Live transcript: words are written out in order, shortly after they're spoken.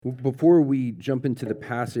Before we jump into the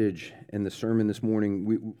passage and the sermon this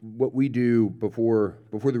morning, what we do before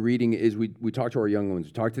the reading is we talk to our young ones,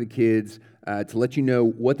 we talk to the kids to let you know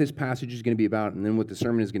what this passage is going to be about and then what the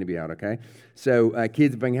sermon is going to be about, okay? So,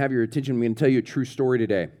 kids, if I can have your attention, I'm going to tell you a true story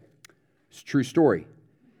today. It's a true story.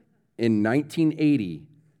 In 1980,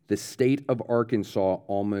 the state of Arkansas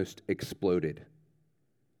almost exploded.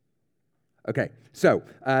 Okay, so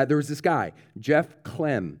there was this guy, Jeff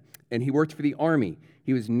Clem, and he worked for the Army.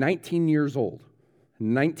 He was 19 years old,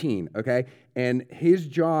 19, okay? And his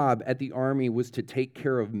job at the Army was to take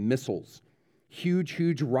care of missiles,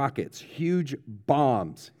 huge rockets, huge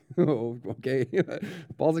bombs. Oh, okay,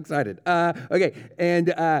 Paul's excited. Okay,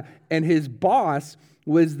 and his boss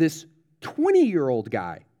was this 20-year-old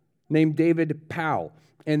guy named David Powell.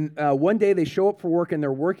 And one day they show up for work and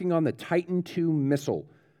they're working on the Titan II missile,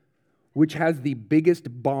 which has the biggest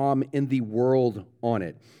bomb in the world on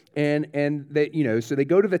it. And they, so they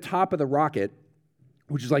go to the top of the rocket,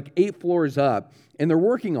 which is like 8 floors up, and they're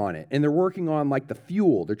working on it. And they're working on like the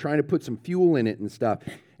fuel. They're trying to put some fuel in it and stuff.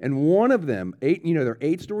 And one of them, they're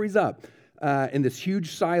 8 stories up in this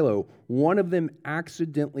huge silo. One of them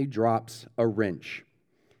accidentally drops a wrench.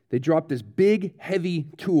 They drop this big, heavy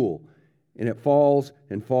tool, and it falls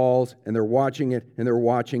and falls, and they're watching it, and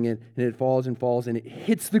it falls and falls, and it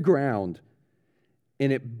hits the ground,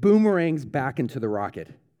 and it boomerangs back into the rocket.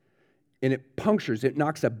 And it punctures, it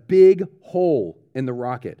knocks a big hole in the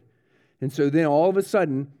rocket. And so then all of a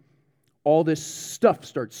sudden, all this stuff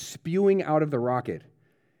starts spewing out of the rocket.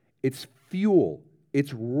 It's fuel.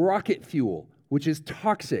 It's rocket fuel, which is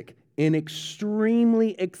toxic and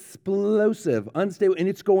extremely explosive, unstable, and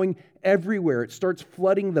it's going everywhere. It starts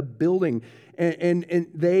flooding the building, and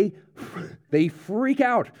they freak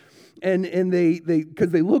out. And they because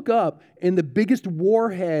they look up, and the biggest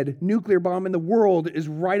warhead nuclear bomb in the world is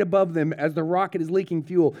right above them as the rocket is leaking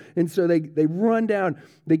fuel. And so they run down,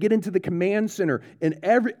 they get into the command center,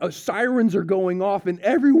 and sirens are going off, and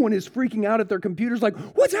everyone is freaking out at their computers like,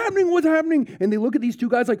 what's happening? And they look at these two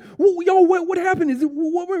guys like, what happened?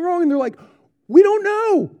 What went wrong? And they're like, we don't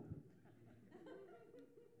know.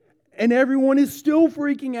 And everyone is still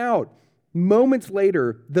freaking out. Moments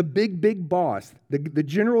later, the big boss, the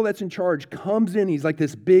general that's in charge, comes in. He's like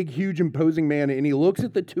this big, huge, imposing man, and he looks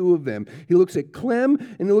at the two of them. He looks at Clem,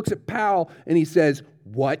 and he looks at Powell, and he says,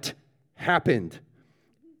 what happened?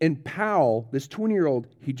 And Powell, this 20-year-old,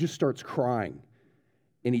 he just starts crying,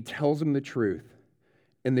 and he tells him the truth.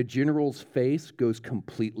 And the general's face goes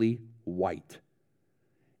completely white.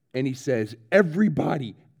 And he says,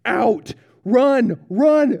 everybody out, run,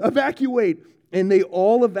 evacuate. And they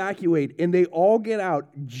all evacuate, and they all get out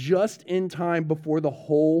just in time before the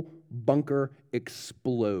whole bunker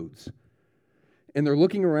explodes. And they're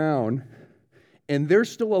looking around, and they're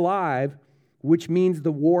still alive, which means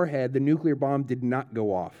the warhead, the nuclear bomb, did not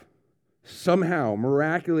go off. Somehow,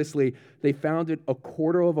 miraculously, they found it a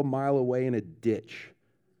quarter of a mile away in a ditch.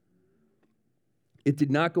 It did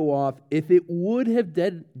not go off. If it would have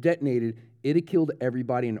detonated, it had killed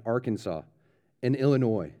everybody in Arkansas, in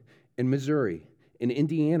Illinois, in Missouri, in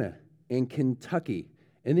Indiana, in Kentucky,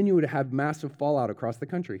 and then you would have massive fallout across the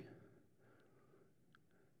country.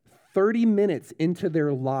 30 minutes into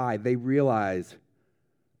their lie, they realize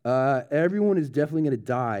everyone is definitely going to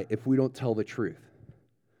die if we don't tell the truth.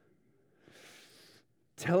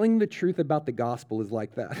 Telling the truth about the gospel is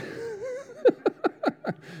like that.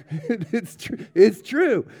 It's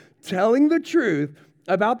true. Telling the truth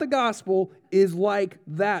about the gospel is like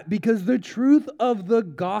that, because the truth of the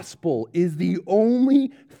gospel is the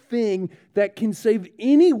only thing that can save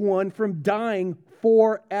anyone from dying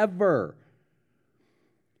forever.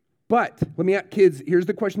 But let me ask kids, here's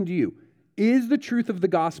the question to you. Is the truth of the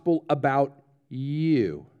gospel about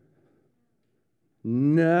you?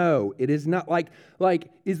 No, it is not. Like,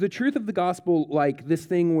 is the truth of the gospel like this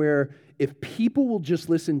thing where if people will just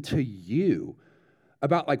listen to you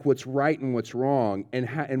about like what's right and what's wrong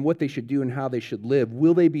and what they should do and how they should live,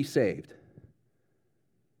 will they be saved?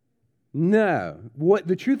 No. What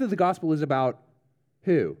the truth of the gospel is about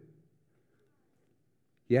who?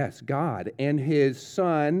 Yes, God and His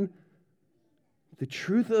Son. The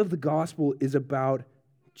truth of the gospel is about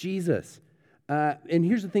Jesus. And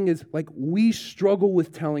here's the thing is, like, we struggle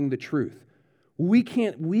with telling the truth. We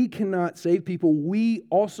cannot save people. We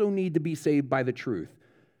also need to be saved by the truth.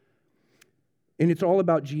 And it's all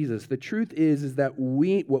about Jesus. The truth is that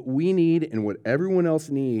what we need and what everyone else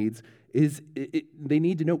needs is they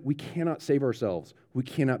need to know we cannot save ourselves. We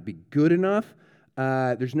cannot be good enough.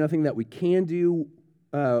 There's nothing that we can do,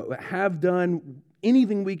 have done,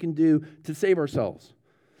 anything we can do to save ourselves.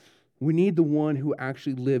 We need the one who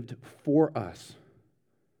actually lived for us.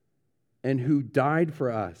 and who died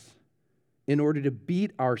for us in order to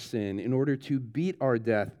beat our sin, in order to beat our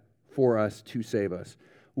death for us to save us.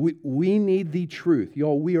 We need the truth.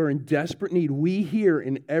 Y'all, we are in desperate need. We here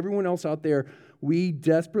and everyone else out there, we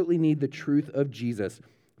desperately need the truth of Jesus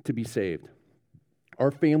to be saved. Our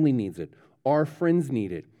family needs it. Our friends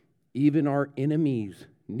need it. Even our enemies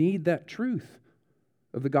need that truth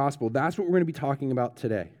of the gospel. That's what we're going to be talking about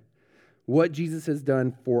today. What Jesus has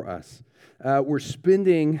done for us. We're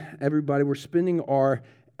spending our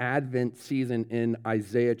Advent season in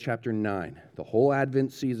Isaiah chapter 9. The whole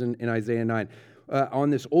Advent season in Isaiah 9. On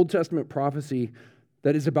this Old Testament prophecy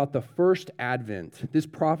that is about the first Advent. This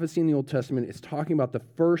prophecy in the Old Testament is talking about the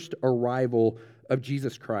first arrival of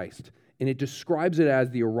Jesus Christ. And it describes it as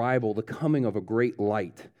the arrival, the coming of a great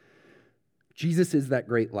light. Jesus is that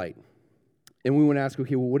great light. And we want to ask,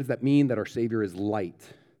 okay, well, what does that mean that our Savior is light?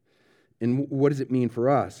 And what does it mean for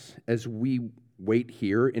us as we wait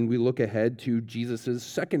here and we look ahead to Jesus'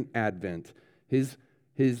 second Advent, his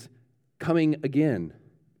coming again?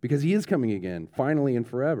 Because he is coming again, finally and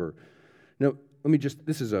forever. Now,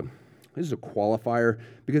 this is a qualifier,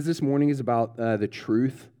 because this morning is about the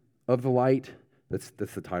truth of the light. That's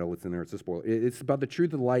the title that's in there. It's a spoiler. It's about the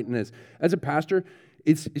truth of the light. And as a pastor,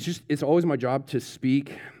 it's always my job to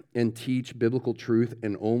speak and teach biblical truth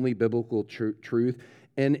and only biblical truth.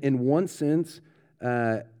 And in one sense,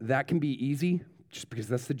 that can be easy, just because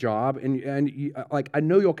that's the job. And I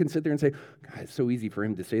know y'all can sit there and say, God, it's so easy for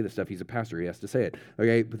him to say this stuff. He's a pastor. He has to say it.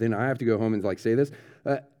 Okay, but then I have to go home and say this.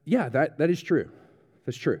 Yeah, that is true.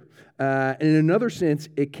 That's true. And in another sense,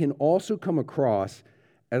 it can also come across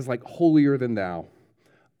as like holier than thou.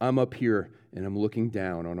 I'm up here and I'm looking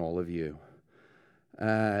down on all of you.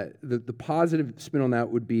 The positive spin on that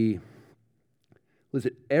would be,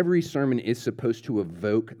 listen, every sermon is supposed to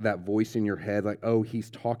evoke that voice in your head, like, oh, he's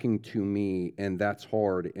talking to me, and that's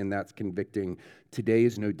hard, and that's convicting. Today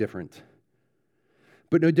is no different.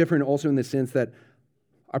 But no different also in the sense that,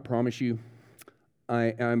 I promise you,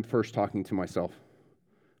 I'm first talking to myself.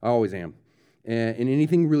 I always am. And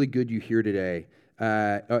anything really good you hear today,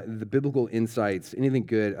 the biblical insights, anything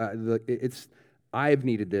good, I've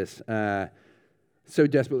needed this so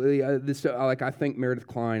desperately. I thank Meredith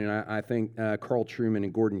Klein, and I thank Carl Truman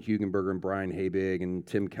and Gordon Hugenberger and Brian Habig and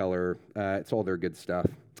Tim Keller. It's all their good stuff.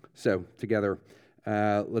 So together,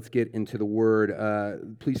 let's get into the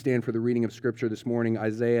Word. Please stand for the reading of Scripture this morning.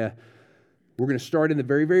 Isaiah. We're going to start in the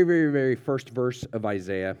very, very, very, very first verse of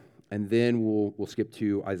Isaiah, and then we'll skip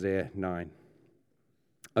to Isaiah 9.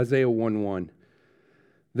 Isaiah 1:1.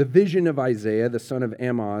 The vision of Isaiah, the son of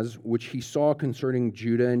Amoz, which he saw concerning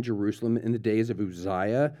Judah and Jerusalem in the days of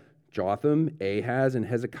Uzziah, Jotham, Ahaz, and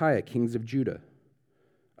Hezekiah, kings of Judah.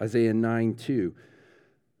 Isaiah 9:2.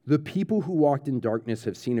 The people who walked in darkness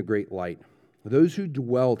have seen a great light. Those who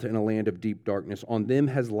dwelt in a land of deep darkness, on them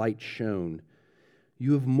has light shone.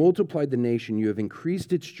 You have multiplied the nation. You have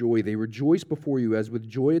increased its joy. They rejoice before you as with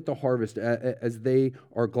joy at the harvest, as they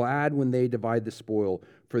are glad when they divide the spoil.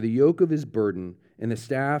 For the yoke of his burden and the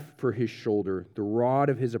staff for his shoulder, the rod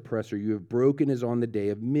of his oppressor, you have broken as on the day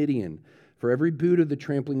of Midian. For every boot of the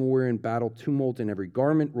trampling warrior in battle tumult, and every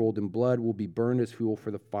garment rolled in blood will be burned as fuel for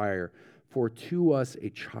the fire. For to us a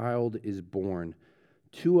child is born,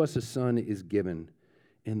 to us a son is given,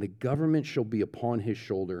 and the government shall be upon his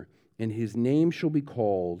shoulder. And his name shall be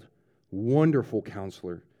called Wonderful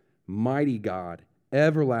Counselor, Mighty God,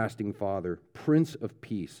 Everlasting Father, Prince of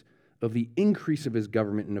Peace. Of the increase of his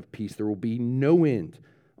government and of peace there will be no end.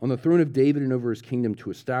 On the throne of David and over his kingdom, to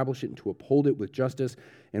establish it and to uphold it with justice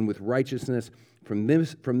and with righteousness from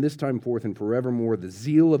this time forth and forevermore. The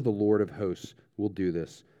zeal of the Lord of hosts will do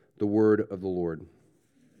this. The word of the Lord.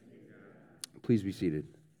 Please be seated.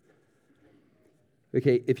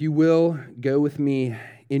 Okay, if you will, go with me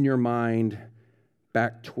in your mind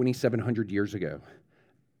back 2,700 years ago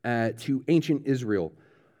to ancient Israel.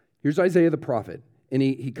 Here's Isaiah the prophet, and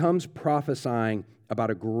he comes prophesying about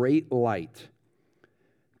a great light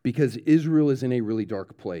because Israel is in a really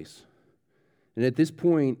dark place. And at this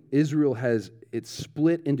point, Israel it's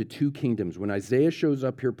split into two kingdoms. When Isaiah shows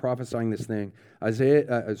up here prophesying this thing,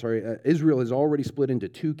 Israel is already split into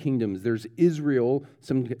two kingdoms. There's Israel,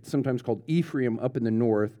 sometimes called Ephraim, up in the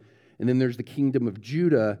north, and then there's the kingdom of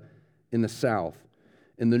Judah in the south.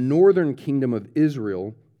 And the northern kingdom of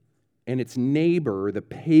Israel and its neighbor, the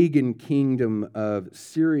pagan kingdom of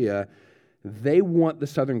Syria, they want the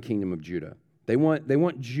southern kingdom of Judah. They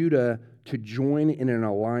want Judah to join in an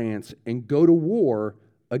alliance and go to war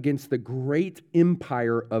against the great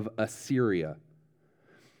empire of Assyria.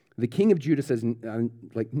 The king of Judah says,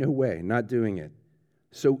 no way, not doing it.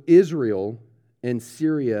 So Israel and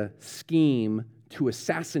Syria scheme to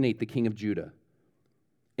assassinate the king of Judah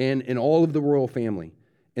and all of the royal family,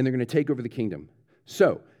 and they're going to take over the kingdom.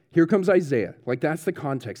 So here comes Isaiah. Like, that's the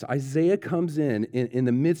context. Isaiah comes in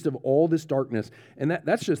the midst of all this darkness, and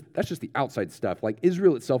that's just the outside stuff. Like,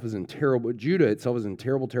 Israel itself is in terrible, Judah itself is in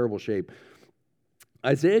terrible, terrible shape.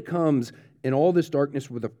 Isaiah comes in all this darkness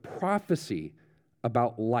with a prophecy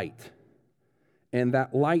about light. And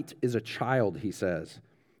that light is a child, he says.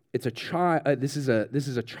 It's a child. This is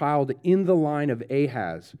a child in the line of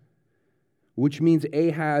Ahaz, which means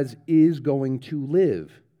Ahaz is going to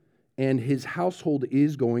live, and his household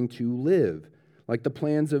is going to live. Like the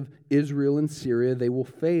plans of Israel and Syria, they will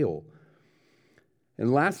fail.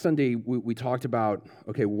 And last Sunday, we talked about,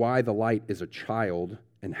 okay, why the light is a child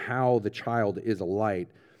and how the child is a light.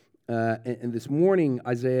 And this morning,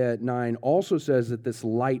 Isaiah 9 also says that this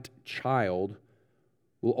light child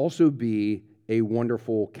will also be a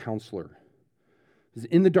wonderful counselor. Because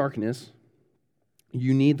in the darkness,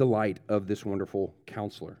 you need the light of this wonderful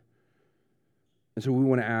counselor. And so we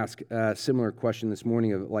want to ask a similar question this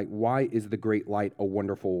morning of, like, why is the great light a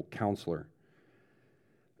wonderful counselor?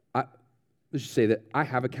 Let's just say that I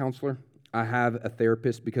have a counselor. I have a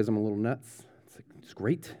therapist because I'm a little nuts. It's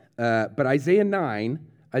great. But Isaiah 9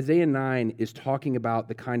 is talking about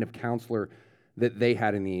the kind of counselor that they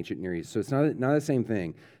had in the ancient Near East. So it's not the same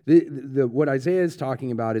thing. What Isaiah is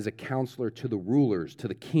talking about is a counselor to the rulers, to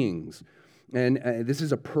the kings. And this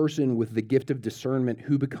is a person with the gift of discernment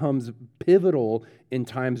who becomes pivotal in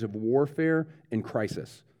times of warfare and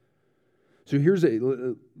crisis. So here's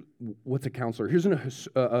what's a counselor? Here's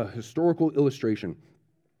a historical illustration.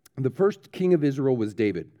 The first king of Israel was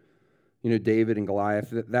David. You know, David and Goliath,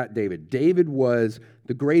 that David. David was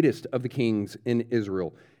the greatest of the kings in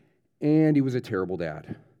Israel, and he was a terrible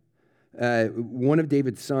dad. One of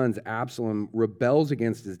David's sons, Absalom, rebels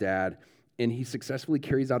against his dad, and he successfully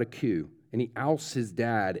carries out a coup, and he ousts his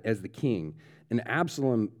dad as the king. And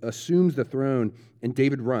Absalom assumes the throne, and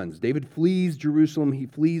David runs. David flees Jerusalem. He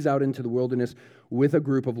flees out into the wilderness with a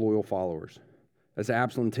group of loyal followers as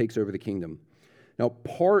Absalom takes over the kingdom. Now,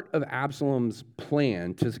 part of Absalom's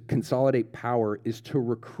plan to consolidate power is to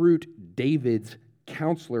recruit David's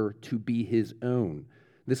counselor to be his own.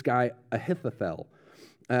 This guy, Ahithophel.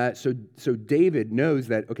 So David knows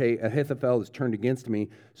that, okay, Ahithophel is turned against me,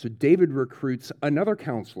 so David recruits another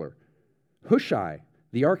counselor, Hushai,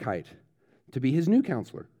 the Archite, to be his new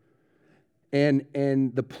counselor. And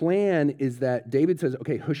the plan is that David says,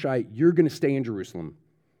 okay, Hushai, you're going to stay in Jerusalem.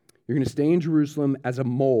 You're going to stay in Jerusalem as a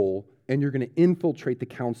mole, and you're going to infiltrate the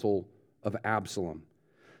council of Absalom.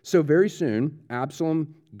 So very soon,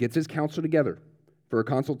 Absalom gets his council together for a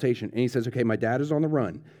consultation, and he says, okay, my dad is on the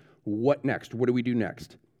run. What next? What do we do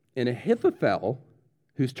next? And Ahithophel,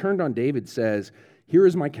 who's turned on David, says, here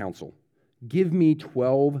is my counsel. Give me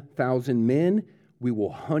 12,000 men. We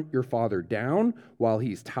will hunt your father down while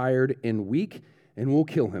he's tired and weak, and we'll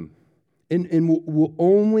kill him. And we'll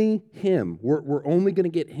only him. We're only going to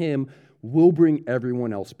get him. We'll bring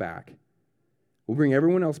everyone else back. We'll bring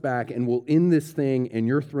everyone else back, and we'll end this thing, and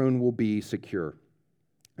your throne will be secure.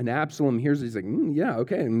 And Absalom hears it. He's like, yeah,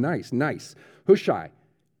 okay, nice. Hushai,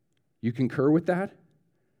 you concur with that?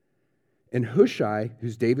 And Hushai,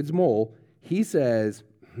 who's David's mole, he says,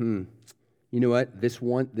 you know what? This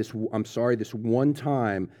one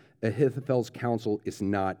time, Ahithophel's counsel is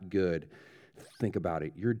not good. Think about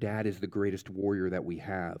it. Your dad is the greatest warrior that we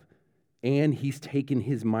have, and he's taken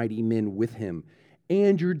his mighty men with him.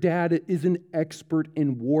 And your dad is an expert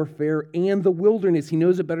in warfare and the wilderness. He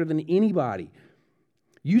knows it better than anybody.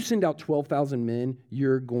 You send out 12,000 men,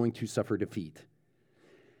 you're going to suffer defeat.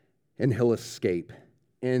 And he'll escape.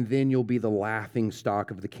 And then you'll be the laughing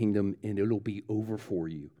stock of the kingdom, and it'll be over for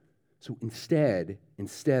you. So instead,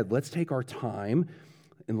 let's take our time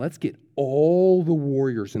and let's get all the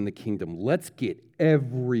warriors in the kingdom. Let's get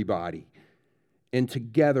everybody. And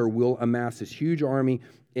together we'll amass this huge army.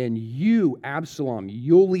 And you, Absalom,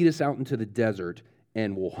 you'll lead us out into the desert,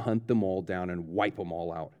 and we'll hunt them all down and wipe them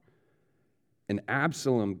all out. And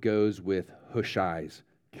Absalom goes with Hushai's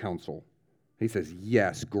counsel. He says,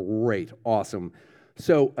 yes, great, awesome.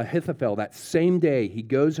 So Ahithophel, that same day, he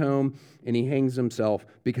goes home and he hangs himself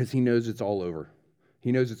because he knows it's all over.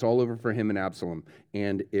 He knows it's all over for him and Absalom.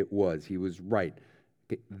 And it was. He was right.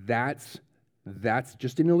 Okay, that's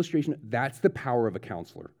just an illustration. That's the power of a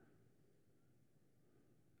counselor,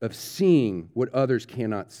 of seeing what others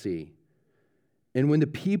cannot see. And when the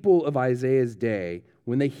people of Isaiah's day,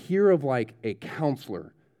 when they hear of like a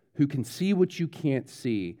counselor who can see what you can't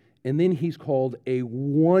see, and then he's called a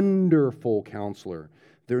wonderful counselor,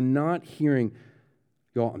 they're not hearing,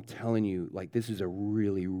 y'all, I'm telling you, like, this is a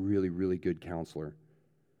really, really, really good counselor.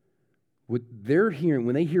 what they're hearing,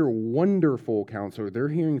 when they hear wonderful counselor, they're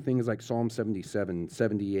hearing things like Psalm 77,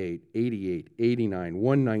 78, 88, 89,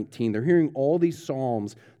 119. They're hearing all these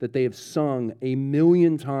psalms that they have sung a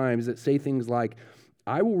million times that say things like,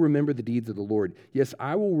 I will remember the deeds of the Lord. Yes,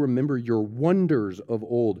 I will remember your wonders of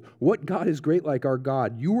old. What God is great like our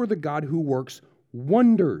God? You are the God who works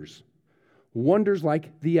wonders. Wonders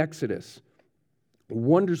like the Exodus.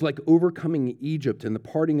 Wonders like overcoming Egypt and the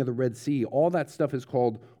parting of the Red Sea. All that stuff is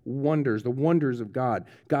called wonders, the wonders of God.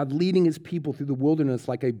 God leading his people through the wilderness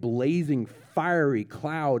like a blazing, fiery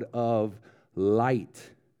cloud of light.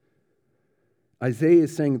 Isaiah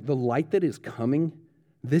is saying the light that is coming,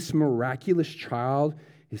 this miraculous child,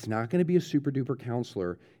 is not going to be a super duper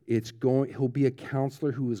counselor. He'll be a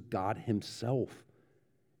counselor who is God himself.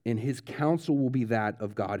 And his counsel will be that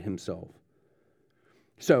of God himself.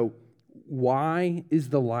 So, why is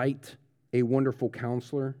the light a wonderful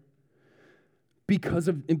counselor? Because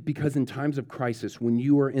in times of crisis, when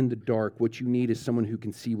you are in the dark, what you need is someone who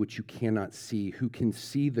can see what you cannot see, who can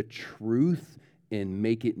see the truth and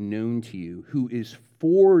make it known to you, who is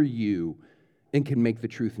for you and can make the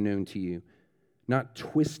truth known to you. Not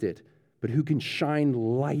twist it, but who can shine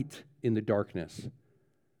light in the darkness.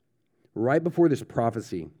 Right before this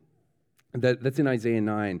prophecy, that's in Isaiah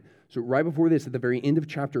 9. So right before this, at the very end of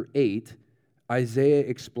chapter 8, Isaiah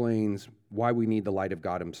explains why we need the light of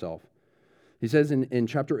God himself. He says in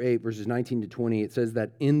chapter 8, verses 19 to 20, it says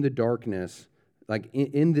that in the darkness, like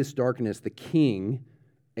in this darkness, the king,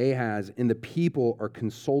 Ahaz, and the people are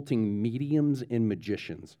consulting mediums and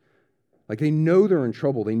magicians. Like they know they're in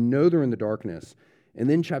trouble. They know they're in the darkness. And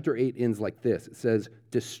then chapter 8 ends like this. It says,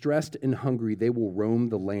 distressed and hungry, they will roam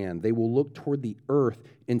the land. They will look toward the earth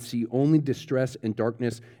and see only distress and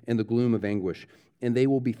darkness and the gloom of anguish. And they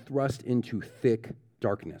will be thrust into thick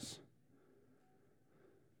darkness.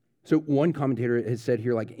 So one commentator has said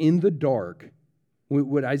here, like in the dark,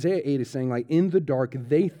 what Isaiah 8 is saying, like in the dark,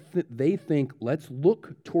 they think, let's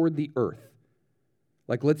look toward the earth.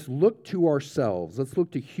 Like let's look to ourselves. Let's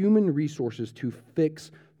look to human resources to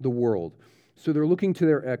fix the world. So they're looking to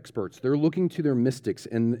their experts. They're looking to their mystics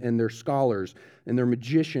and their scholars and their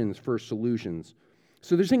magicians for solutions.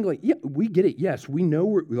 So they're saying, like, yeah, we get it. Yes, we know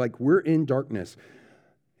we're in darkness.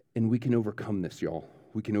 And we can overcome this, y'all.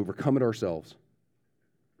 We can overcome it ourselves.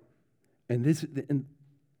 And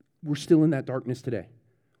we're still in that darkness today.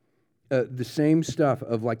 The same stuff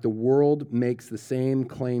of like the world makes the same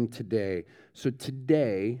claim today. So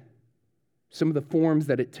today, some of the forms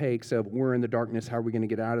that it takes of we're in the darkness, how are we going to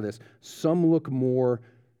get out of this? Some look more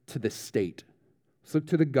to the state. Let's look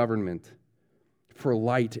to the government for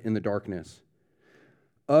light in the darkness.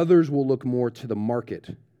 Others will look more to the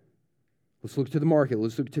market. Let's look to the market.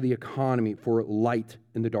 Let's look to the economy for light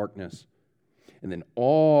in the darkness. And then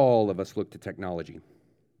all of us look to technology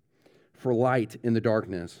for light in the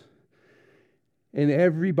darkness. And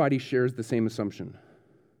everybody shares the same assumption.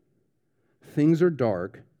 Things are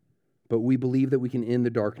dark, but we believe that we can end the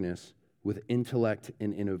darkness with intellect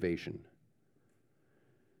and innovation.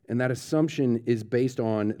 And that assumption is based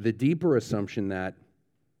on the deeper assumption that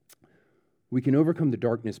we can overcome the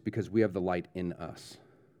darkness because we have the light in us.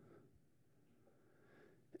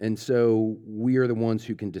 And so we are the ones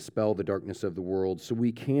who can dispel the darkness of the world, so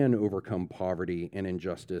we can overcome poverty and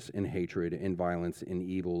injustice and hatred and violence and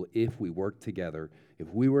evil if we work together. If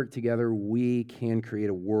we work together, we can create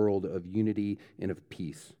a world of unity and of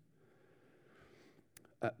peace.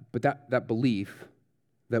 But that belief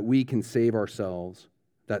that we can save ourselves,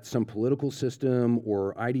 that some political system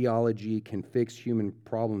or ideology can fix human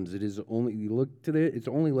problems, it's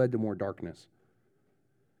only led to more darkness.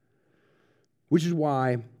 Which is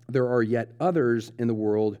why there are yet others in the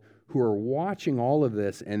world who are watching all of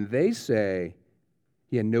this and they say,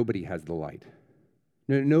 yeah, nobody has the light.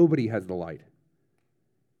 No, nobody has the light.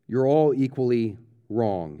 You're all equally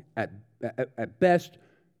wrong. At best,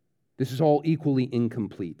 this is all equally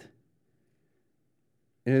incomplete.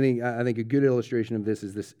 And I think a good illustration of this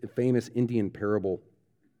is this famous Indian parable.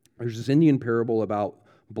 There's this Indian parable about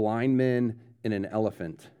blind men and an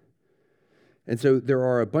elephant. And so there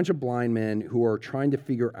are a bunch of blind men who are trying to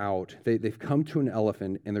figure out, they've come to an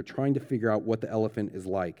elephant and they're trying to figure out what the elephant is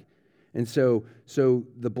like. And so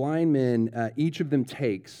the blind men, each of them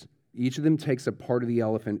takes a part of the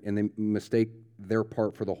elephant and they mistake their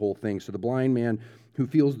part for the whole thing. So the blind man who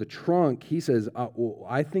feels the trunk, he says, well,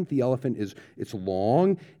 I think the elephant it's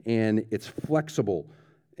long and it's flexible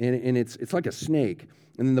and it's like a snake.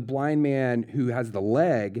 And then the blind man who has the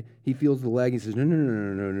leg, he feels the leg. He says,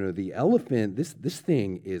 no. The elephant, this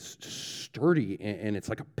thing is sturdy and it's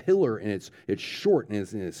like a pillar and it's short and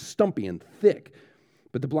it's stumpy and thick.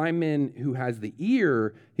 But the blind man who has the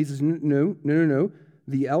ear, he says, no.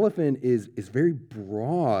 The elephant is very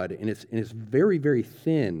broad and it's very, very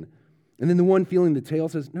thin. And then the one feeling the tail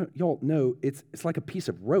says, no, it's like a piece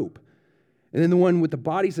of rope. And then the one with the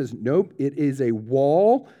body says, nope, it is a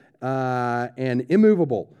wall and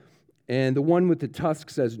immovable. And the one with the tusk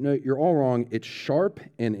says, no, you're all wrong. It's sharp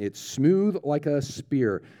and it's smooth like a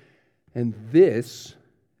spear. And this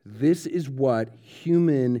is what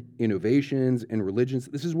human innovations and religions,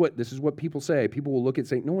 this is what people say. People will look at and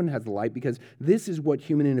say, no one has the light, because this is what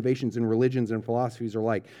human innovations and religions and philosophies are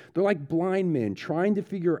like. They're like blind men trying to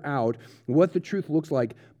figure out what the truth looks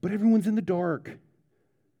like, but everyone's in the dark.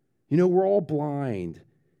 We're all blind.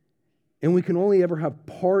 And we can only ever have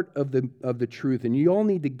part of the truth. And you all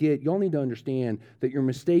need to understand that you're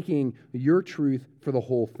mistaking your truth for the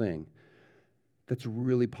whole thing. That's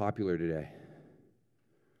really popular today.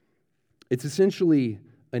 It's essentially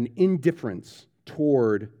an indifference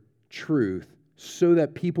toward truth so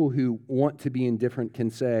that people who want to be indifferent can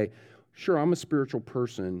say, sure, I'm a spiritual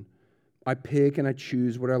person. I pick and I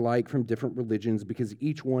choose what I like from different religions because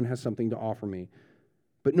each one has something to offer me.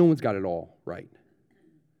 But no one's got it all right.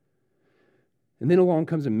 And then along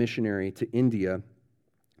comes a missionary to India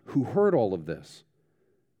who heard all of this.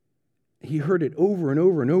 He heard it over and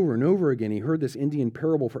over and over and over again. He heard this Indian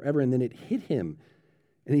parable forever, and then it hit him.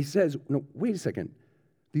 And he says, no, wait a second.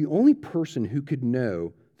 The only person who could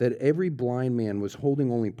know that every blind man was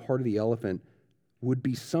holding only part of the elephant would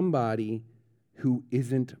be somebody who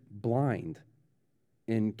isn't blind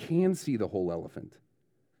and can see the whole elephant.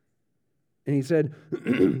 And he said,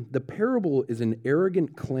 the parable is an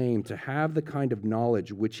arrogant claim to have the kind of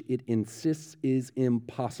knowledge which it insists is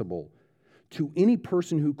impossible. To any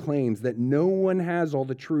person who claims that no one has all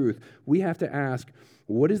the truth, we have to ask,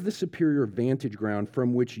 what is the superior vantage ground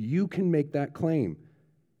from which you can make that claim?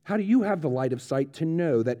 How do you have the light of sight to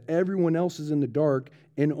know that everyone else is in the dark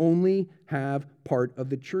and only have part of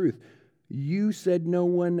the truth? You said no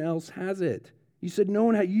one else has it. You said no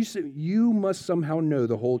one had. You said you must somehow know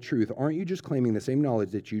the whole truth. Aren't you just claiming the same knowledge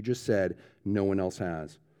that you just said no one else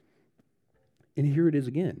has? And here it is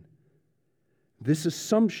again. This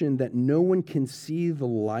assumption that no one can see the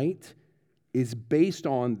light is based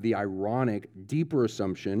on the ironic, deeper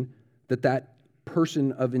assumption that that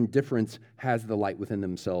person of indifference has the light within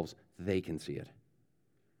themselves. They can see it.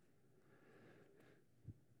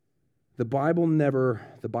 The Bible never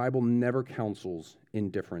counsels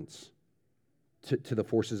indifference to the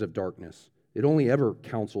forces of darkness. It only ever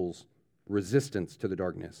counsels resistance to the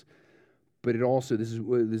darkness. But it also, this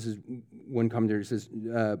is one commentator says,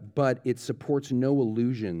 but it supports no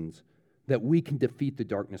illusions that we can defeat the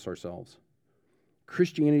darkness ourselves.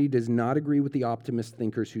 Christianity does not agree with the optimist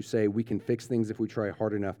thinkers who say we can fix things if we try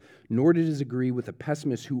hard enough, nor does it agree with the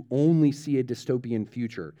pessimists who only see a dystopian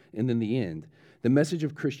future and then the end. The message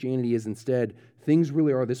of Christianity is instead, things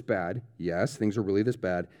really are this bad. Yes, things are really this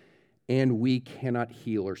bad, and we cannot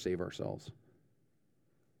heal or save ourselves.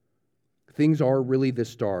 Things are really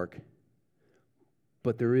this dark,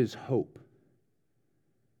 but there is hope.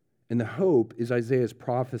 And the hope is Isaiah's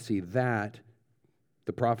prophecy that,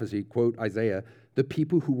 the prophecy, quote Isaiah, the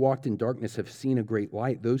people who walked in darkness have seen a great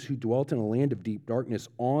light. Those who dwelt in a land of deep darkness,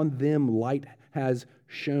 on them light has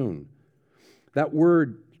shone. That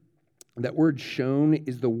word shone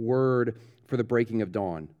is the word for the breaking of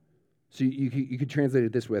dawn. So you could translate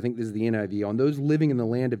it this way. I think this is the NIV. On those living in the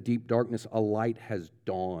land of deep darkness, a light has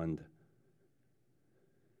dawned.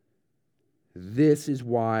 This is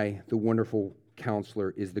why the wonderful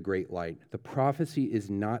counselor is the great light. The prophecy is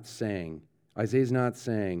not saying, Isaiah is not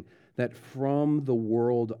saying, that from the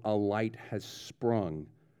world a light has sprung.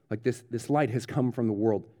 Like this light has come from the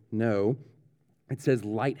world. No, it says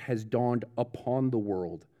light has dawned upon the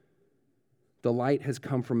world. The light has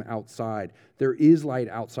come from outside. There is light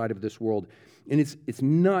outside of this world. And it's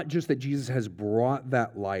not just that Jesus has brought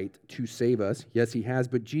that light to save us. Yes, he has.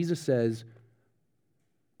 But Jesus says,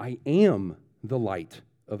 I am the light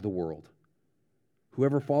of the world.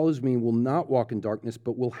 Whoever follows me will not walk in darkness,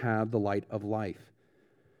 but will have the light of life.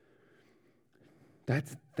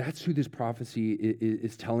 That's who this prophecy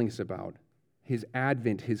is telling us about. His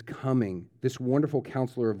advent, his coming, this wonderful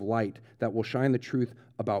counselor of light that will shine the truth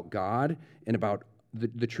about God and about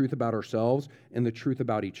the truth about ourselves and the truth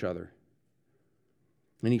about each other.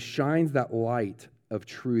 And he shines that light of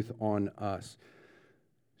truth on us.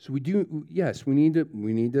 So we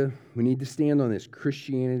need to stand on this.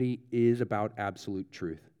 Christianity is about absolute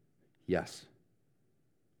truth. Yes.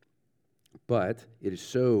 But it is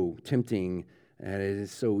so tempting and it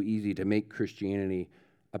is so easy to make Christianity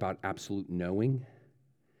about absolute knowing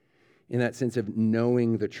in that sense of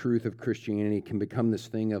knowing the truth of Christianity can become this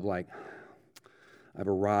thing of like, I've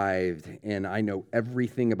arrived and I know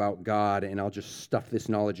everything about God, and I'll just stuff this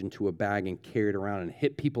knowledge into a bag and carry it around and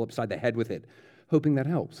hit people upside the head with it, hoping that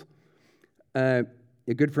helps. A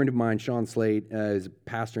good friend of mine, Sean Slate, is a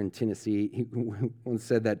pastor in Tennessee. He once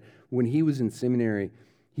said that when he was in seminary,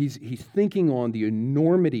 he's thinking on the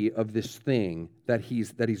enormity of this thing that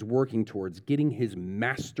he's working towards, getting his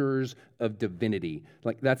Master's of Divinity.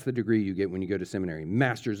 Like, that's the degree you get when you go to seminary,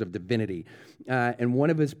 Master's of Divinity. And one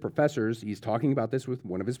of his professors, he's talking about this with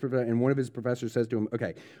one of his professors, and one of his professors says to him,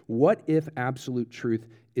 okay, what if absolute truth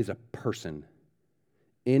is a person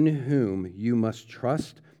in whom you must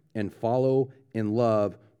trust and follow and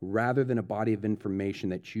love rather than a body of information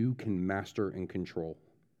that you can master and control?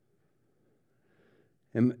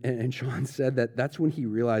 And Sean said that that's when he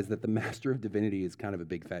realized that the Master of Divinity is kind of a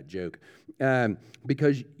big fat joke,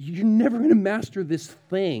 because you're never going to master this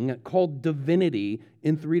thing called divinity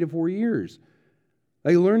in 3 to 4 years.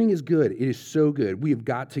 Like, learning is good. It is so good. We have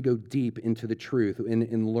got to go deep into the truth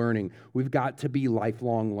in learning. We've got to be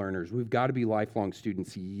lifelong learners. We've got to be lifelong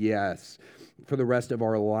students, yes, for the rest of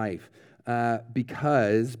our life.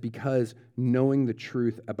 Because knowing the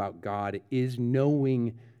truth about God is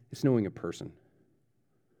knowing a person.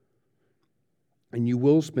 And you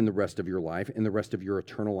will spend the rest of your life and the rest of your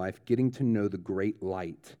eternal life getting to know the great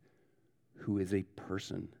light, who is a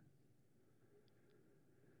person.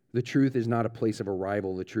 The truth is not a place of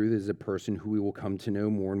arrival. The truth is a person who we will come to know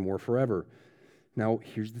more and more forever. Now,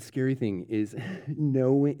 here's the scary thing, is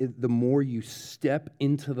knowing, the more you step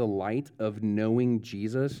into the light of knowing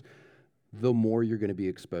Jesus, the more you're going to be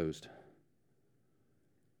exposed.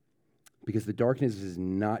 Because the darkness is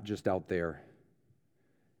not just out there.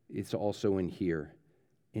 It's also in here,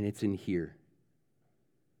 and it's in here.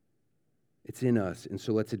 It's in us, and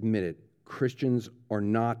so let's admit it. Christians are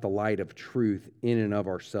not the light of truth in and of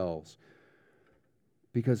ourselves,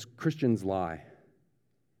 because Christians lie.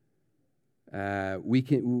 We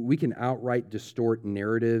can outright distort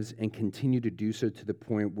narratives and continue to do so to the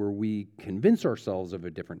point where we convince ourselves of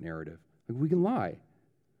a different narrative. Like, we can lie.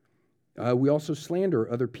 We also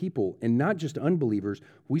slander other people, and not just unbelievers.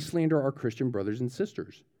 We slander our Christian brothers and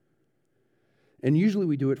sisters. And usually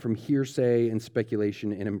we do it from hearsay and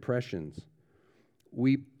speculation and impressions.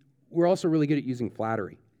 We're also really good at using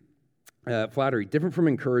flattery. Flattery, different from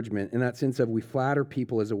encouragement in that sense of we flatter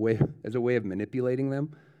people as a way of manipulating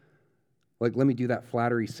them. Like, let me do that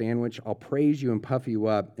flattery sandwich. I'll praise you and puff you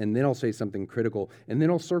up, and then I'll say something critical, and then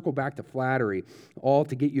I'll circle back to flattery, all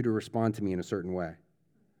to get you to respond to me in a certain way.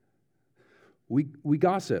 We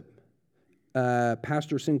gossip.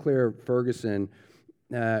 Pastor Sinclair Ferguson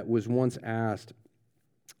was once asked,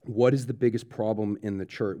 what is the biggest problem in the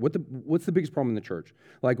church? What's the biggest problem in the church?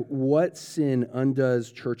 Like, what sin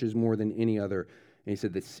undoes churches more than any other? And he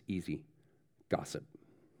said, that's easy. Gossip.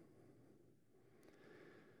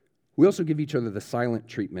 We also give each other the silent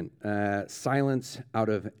treatment. Silence out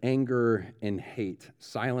of anger and hate.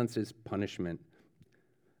 Silence is punishment.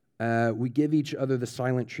 We give each other the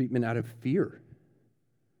silent treatment out of fear.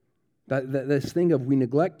 This thing of we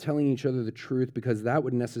neglect telling each other the truth because that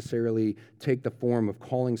would necessarily take the form of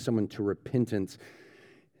calling someone to repentance,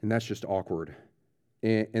 and that's just awkward.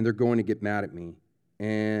 And they're going to get mad at me,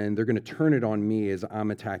 and they're going to turn it on me as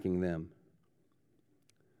I'm attacking them.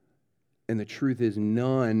 And the truth is,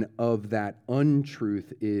 none of that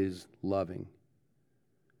untruth is loving.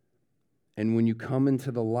 And when you come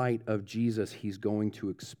into the light of Jesus, he's going to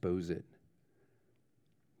expose it.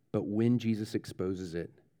 But when Jesus exposes it,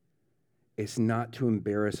 it's not to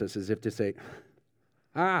embarrass us, as if to say,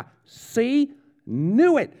 see,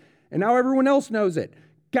 knew it, and now everyone else knows it.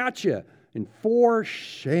 Gotcha. And for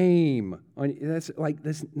shame. That's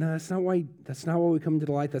not why we come to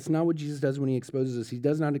the light. That's not what Jesus does when he exposes us. He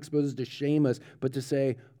does not expose us to shame us, but to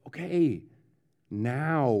say, okay,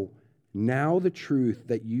 now the truth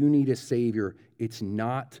that you need a Savior, it's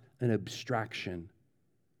not an abstraction.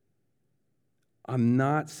 I'm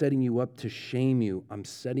not setting you up to shame you. I'm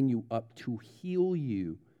setting you up to heal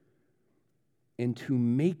you and to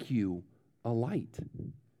make you a light.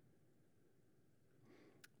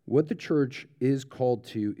 What the church is called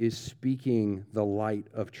to is speaking the light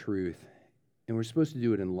of truth. And we're supposed to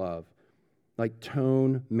do it in love. Like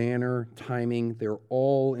tone, manner, timing, they're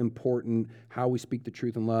all important. How we speak the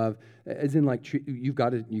truth in love. As in, like,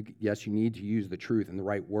 yes, you need to use the truth and the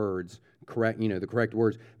right words, the correct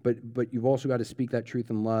words, but you've also got to speak that truth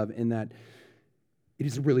in love, in that it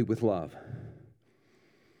is really with love.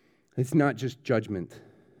 It's not just judgment.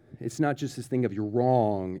 It's not just this thing of you're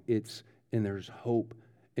wrong. And there's hope,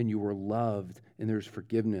 and you are loved, and there's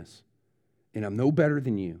forgiveness. And I'm no better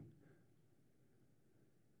than you.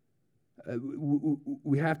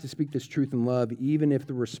 We have to speak this truth in love, even if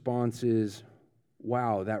the response is,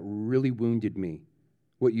 wow, that really wounded me,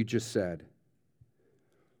 what you just said.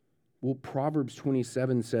 Well, Proverbs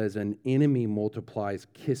 27 says, an enemy multiplies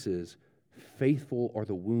kisses. Faithful are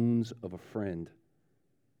the wounds of a friend.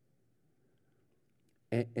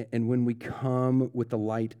 And when we come with the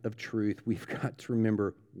light of truth, we've got to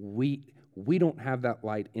remember we don't have that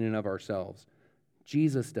light in and of ourselves.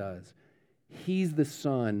 Jesus does. He's the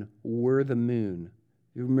sun, we're the moon.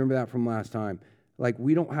 You remember that from last time? Like,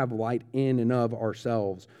 we don't have light in and of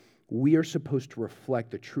ourselves. We are supposed to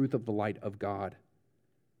reflect the truth of the light of God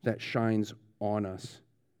that shines on us.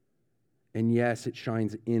 And yes, it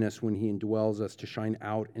shines in us when He indwells us to shine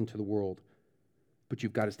out into the world. But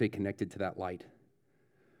you've got to stay connected to that light.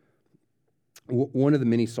 One of the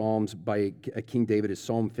many Psalms by King David is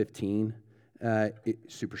Psalm 15.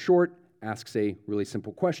 It's super short, asks a really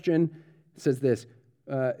simple question. It says this,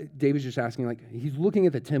 David's just asking, like, he's looking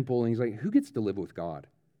at the temple and he's like, who gets to live with God?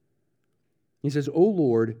 He says, O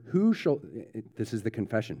Lord, who shall, this is the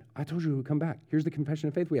confession. I told you who would come back. Here's the confession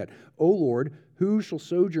of faith we had. O Lord, who shall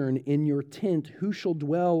sojourn in your tent? Who shall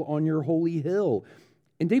dwell on your holy hill?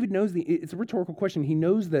 And David knows it's a rhetorical question. He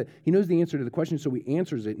knows the answer to the question, so he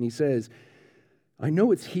answers it. And he says, I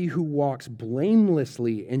know it's he who walks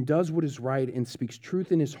blamelessly and does what is right and speaks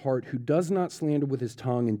truth in his heart, who does not slander with his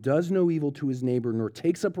tongue and does no evil to his neighbor, nor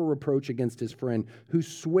takes up a reproach against his friend, who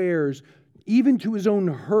swears even to his own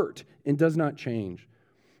hurt and does not change.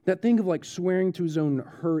 That thing of like swearing to his own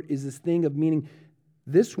hurt is this thing of meaning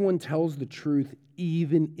this one tells the truth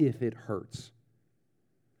even if it hurts.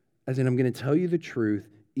 As in, I'm going to tell you the truth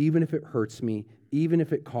even if it hurts me, even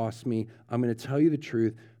if it costs me. I'm going to tell you the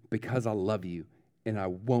truth because I love you and I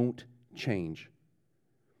won't change.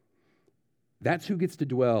 That's who gets to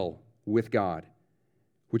dwell with God,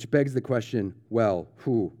 which begs the question, well,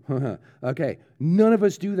 okay, none of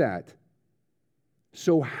us do that.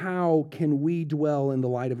 So how can we dwell in the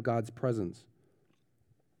light of God's presence?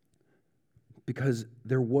 Because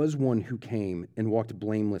there was one who came and walked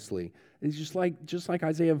blamelessly. It's just like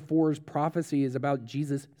Isaiah 4's prophecy is about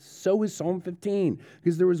Jesus, so is Psalm 15.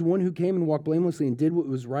 Because there was one who came and walked blamelessly and did what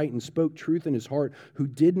was right and spoke truth in his heart, who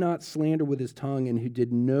did not slander with his tongue and who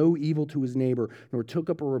did no evil to his neighbor, nor took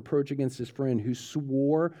up a reproach against his friend, who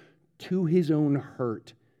swore to his own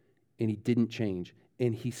hurt, and he didn't change,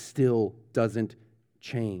 and he still doesn't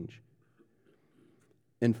change.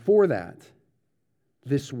 And for that,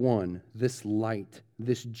 this one, this light,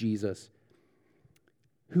 this Jesus,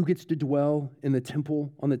 who gets to dwell in the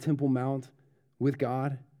temple, on the Temple Mount with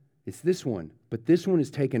God, it's this one. But this one is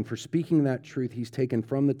taken, for speaking that truth, he's taken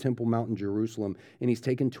from the Temple Mount in Jerusalem, and he's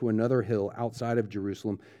taken to another hill outside of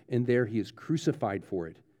Jerusalem, and there he is crucified for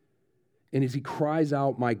it. And as he cries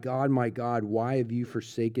out, my God, why have you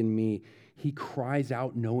forsaken me? He cries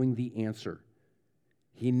out knowing the answer.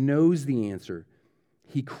 He knows the answer.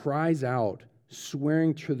 He cries out,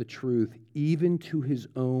 swearing to the truth, even to his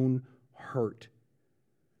own hurt,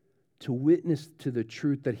 to witness to the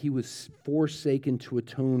truth that he was forsaken to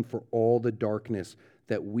atone for all the darkness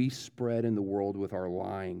that we spread in the world with our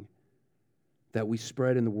lying, that we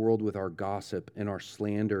spread in the world with our gossip and our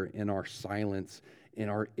slander and our silence and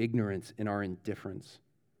our ignorance and our indifference.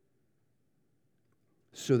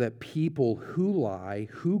 So that people who lie,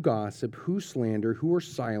 who gossip, who slander, who are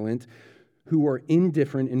silent, who are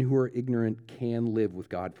indifferent, and who are ignorant can live with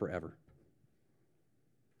God forever.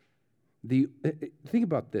 Think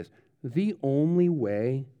about this. The only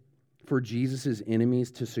way for Jesus'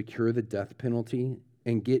 enemies to secure the death penalty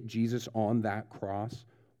and get Jesus on that cross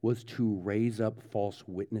was to raise up false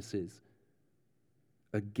witnesses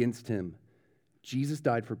against him. Jesus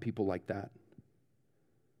died for people like that.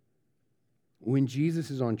 When Jesus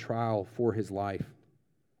is on trial for his life,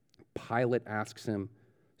 Pilate asks him,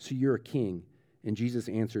 so you're a king? And Jesus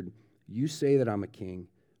answered, you say that I'm a king.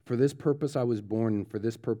 For this purpose I was born, and for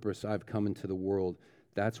this purpose I've come into the world.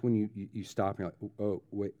 That's when you stop and you're like, oh,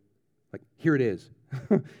 wait. Like, here it is.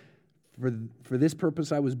 For this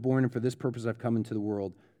purpose I was born, and for this purpose I've come into the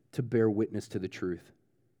world, to bear witness to the truth.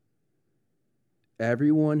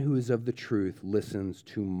 Everyone who is of the truth listens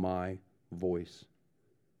to my voice.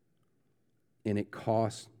 And it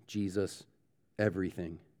costs Jesus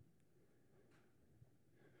everything.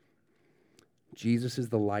 Jesus is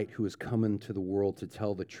the light who has come into the world to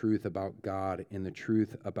tell the truth about God and the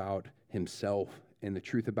truth about himself and the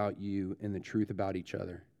truth about you and the truth about each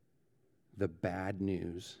other. The bad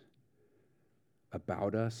news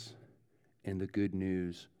about us and the good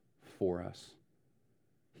news for us.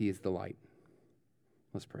 He is the light.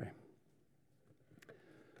 Let's pray.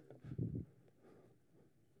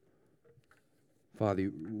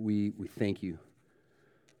 Father, we thank you.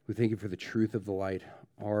 We thank you for the truth of the light,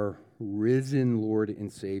 our risen Lord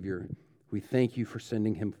and Savior. We thank you for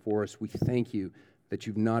sending him for us. We thank you that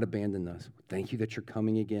you've not abandoned us. Thank you that you're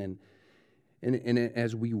coming again. And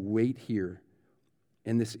as we wait here,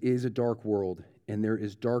 and this is a dark world, and there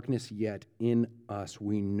is darkness yet in us,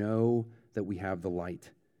 we know that we have the light,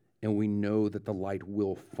 and we know that the light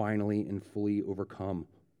will finally and fully overcome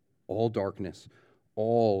all darkness,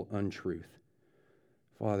 all untruth.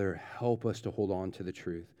 Father, help us to hold on to the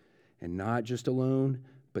truth, and not just alone,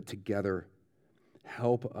 but together.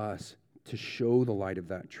 Help us to show the light of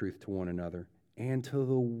that truth to one another and to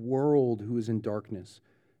the world who is in darkness,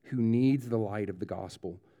 who needs the light of the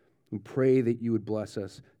gospel. We pray that you would bless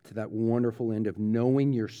us to that wonderful end of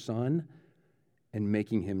knowing your Son and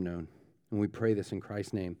making him known. And we pray this in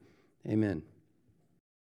Christ's name. Amen.